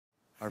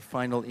Our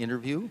final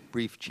interview,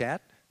 brief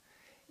chat,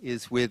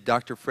 is with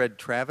Dr. Fred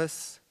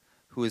Travis,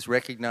 who is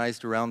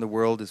recognized around the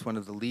world as one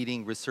of the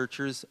leading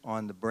researchers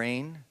on the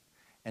brain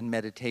and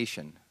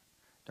meditation.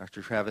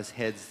 Dr. Travis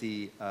heads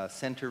the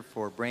Center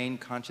for Brain,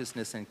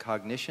 Consciousness, and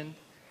Cognition.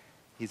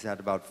 He's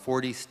had about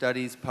 40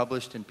 studies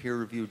published in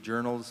peer-reviewed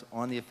journals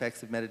on the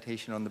effects of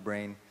meditation on the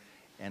brain,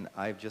 and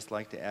I'd just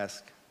like to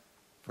ask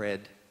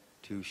Fred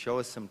to show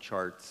us some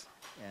charts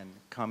and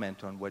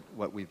comment on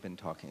what we've been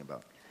talking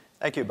about.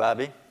 Thank you,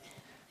 Bobby.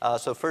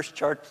 So first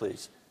chart,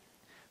 please.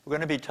 We're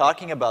going to be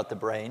talking about the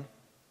brain.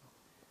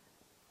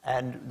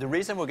 And the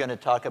reason we're going to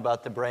talk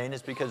about the brain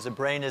is because the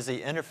brain is the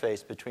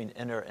interface between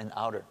inner and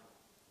outer.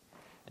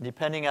 And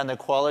depending on the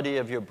quality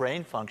of your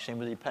brain function,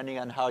 depending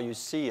on how you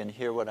see and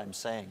hear what I'm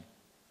saying.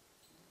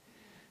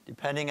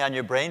 Depending on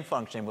your brain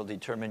function will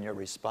determine your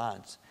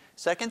response.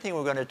 Second thing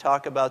we're going to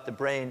talk about the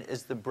brain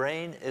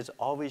is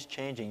always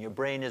changing. Your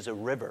brain is a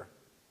river,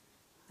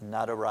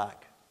 not a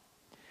rock.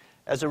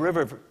 As a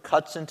river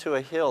cuts into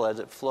a hill, as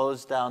it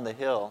flows down the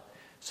hill,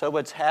 so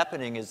what's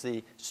happening is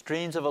the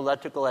streams of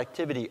electrical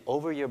activity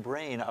over your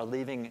brain are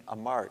leaving a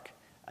mark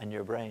on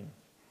your brain.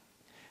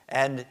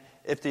 And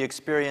if the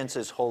experience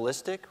is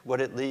holistic,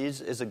 what it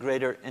leaves is a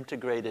greater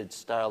integrated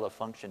style of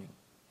functioning.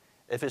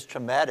 If it's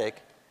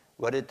traumatic,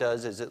 what it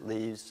does is it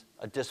leaves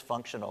a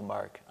dysfunctional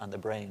mark on the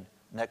brain.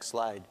 Next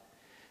slide.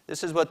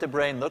 This is what the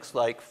brain looks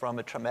like from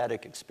a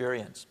traumatic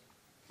experience.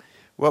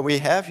 What we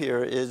have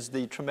here is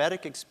the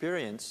traumatic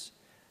experience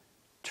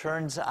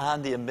turns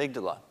on the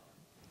amygdala.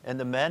 In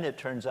the men, it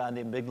turns on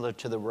the amygdala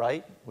to the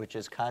right, which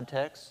is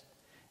context.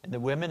 In the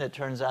women, it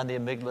turns on the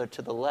amygdala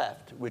to the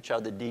left, which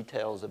are the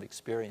details of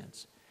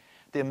experience.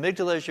 The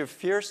amygdala is your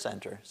fear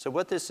center. So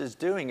what this is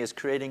doing is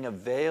creating a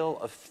veil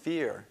of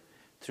fear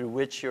through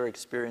which you're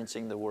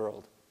experiencing the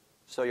world.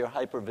 So you're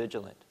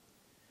hypervigilant.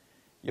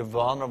 You're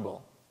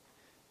vulnerable.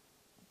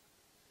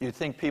 You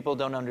think people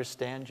don't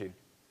understand you.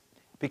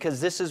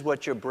 Because this is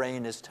what your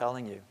brain is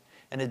telling you.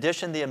 In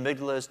addition, the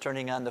amygdala is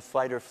turning on the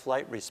fight or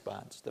flight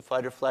response. The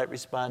fight or flight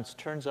response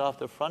turns off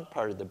the front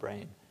part of the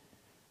brain.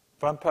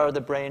 Front part of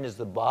the brain is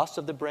the boss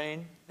of the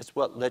brain. It's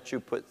what lets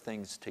you put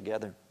things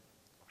together.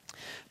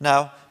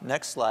 Now,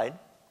 next slide.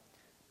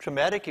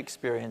 Traumatic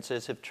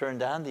experiences have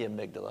turned on the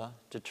amygdala.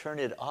 To turn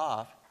it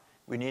off,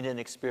 we need an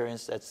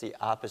experience that's the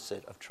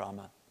opposite of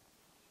trauma.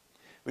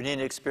 We need an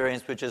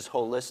experience which is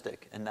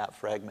holistic and not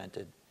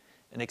fragmented.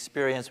 An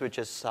experience which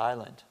is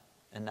silent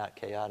and not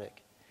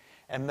chaotic.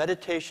 And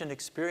meditation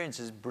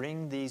experiences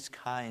bring these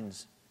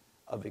kinds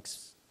of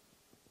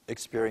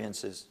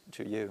experiences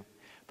to you.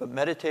 But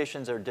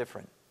meditations are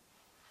different.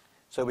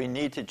 So we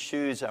need to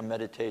choose our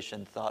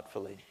meditation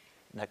thoughtfully.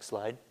 Next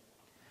slide.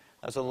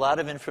 There's a lot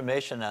of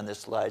information on this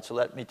slide, so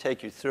let me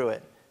take you through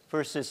it.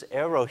 First, this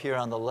arrow here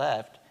on the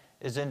left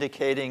is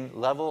indicating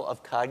level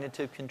of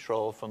cognitive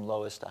control from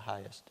lowest to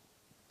highest.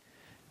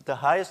 The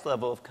highest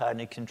level of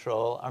cognitive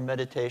control are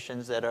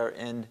meditations that are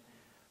in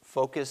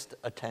focused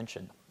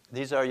attention.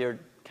 These are your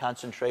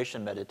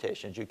concentration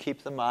meditations. You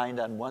keep the mind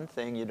on one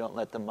thing, you don't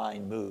let the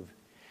mind move.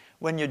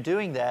 When you're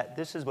doing that,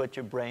 this is what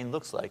your brain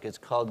looks like. It's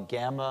called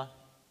gamma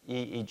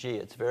EEG.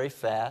 It's very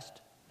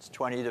fast. It's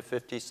 20 to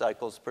 50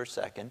 cycles per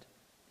second.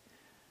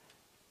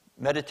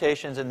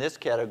 Meditations in this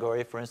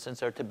category, for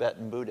instance, are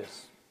Tibetan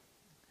Buddhists.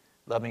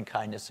 Loving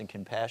kindness and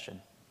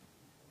compassion.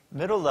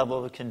 Middle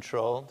level of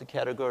control, the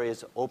category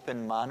is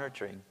open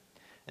monitoring.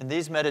 In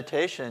these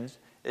meditations,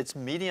 it's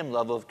medium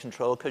level of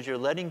control because you're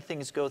letting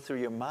things go through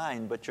your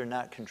mind, but you're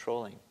not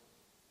controlling.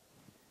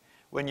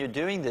 When you're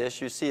doing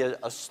this, you see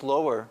a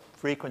slower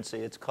frequency.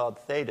 It's called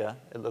theta.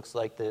 It looks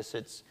like this.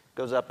 It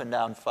goes up and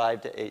down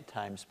 5 to 8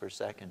 times per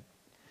second.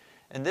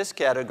 In this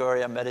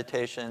category are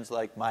meditations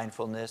like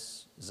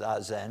mindfulness,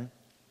 zazen.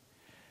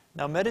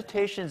 Now,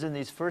 meditations in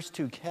these first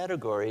two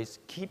categories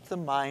keep the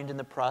mind in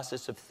the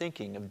process of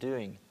thinking, of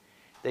doing.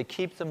 They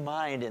keep the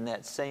mind in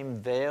that same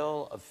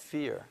veil of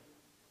fear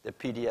that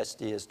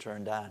PTSD is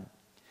turned on.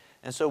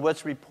 And so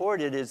what's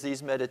reported is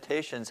these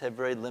meditations have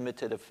very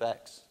limited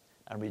effects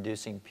on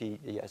reducing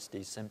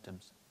PTSD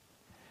symptoms.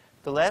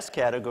 The last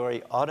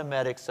category,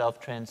 automatic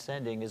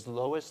self-transcending, is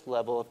lowest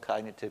level of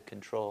cognitive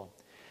control.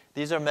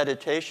 These are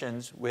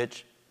meditations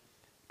which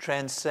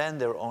transcend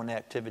their own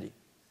activity.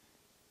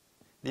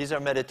 These are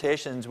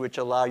meditations which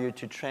allow you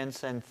to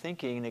transcend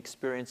thinking and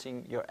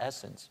experiencing your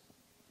essence,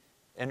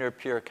 inner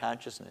pure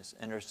consciousness,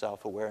 inner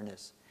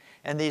self-awareness.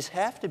 And these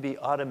have to be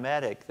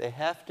automatic. They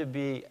have to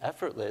be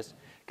effortless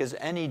because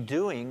any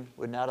doing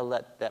would not have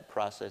let that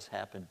process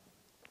happen.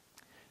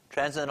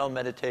 Transcendental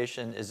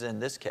meditation is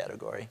in this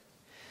category.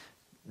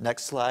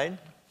 Next slide.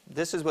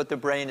 This is what the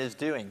brain is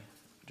doing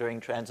during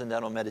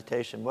transcendental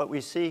meditation. What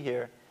we see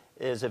here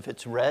is if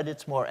it's red,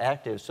 it's more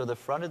active. So the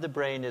front of the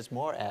brain is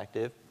more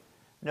active.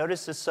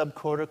 Notice the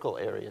subcortical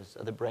areas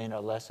of the brain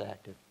are less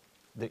active,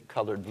 the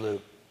colored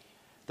blue.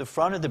 The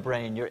front of the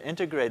brain, your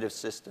integrative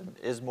system,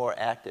 is more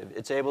active.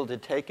 It's able to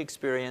take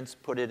experience,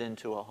 put it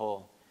into a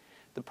whole.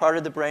 The part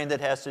of the brain that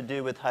has to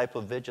do with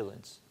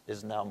hypovigilance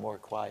is now more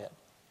quiet.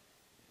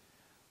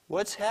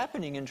 What's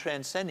happening in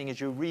transcending is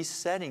you're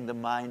resetting the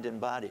mind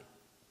and body.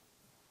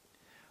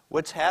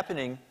 What's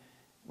happening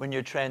when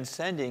you're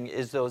transcending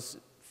is those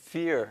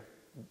fear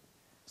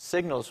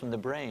signals from the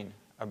brain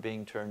are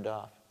being turned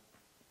off.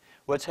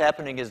 What's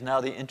happening is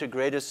now the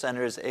integrative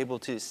center is able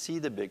to see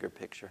the bigger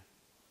picture.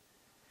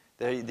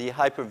 The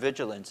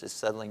hypervigilance is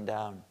settling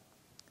down.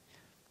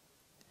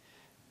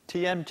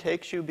 TM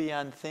takes you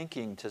beyond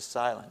thinking to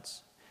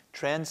silence.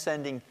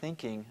 Transcending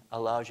thinking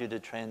allows you to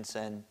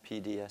transcend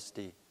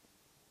PTSD.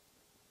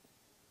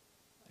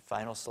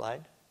 Final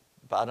slide.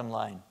 Bottom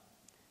line.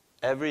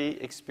 Every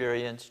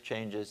experience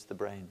changes the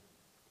brain.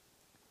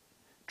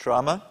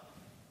 Trauma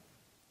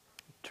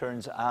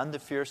turns on the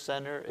fear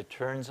center. It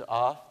turns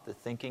off the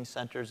thinking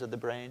centers of the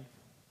brain.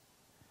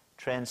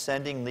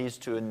 Transcending leads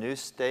to a new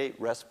state,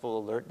 restful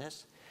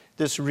alertness.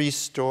 This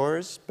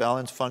restores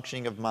balanced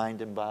functioning of mind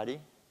and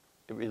body.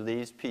 It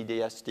relieves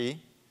PTSD.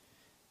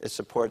 It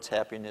supports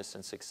happiness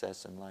and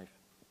success in life.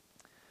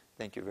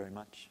 Thank you very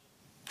much.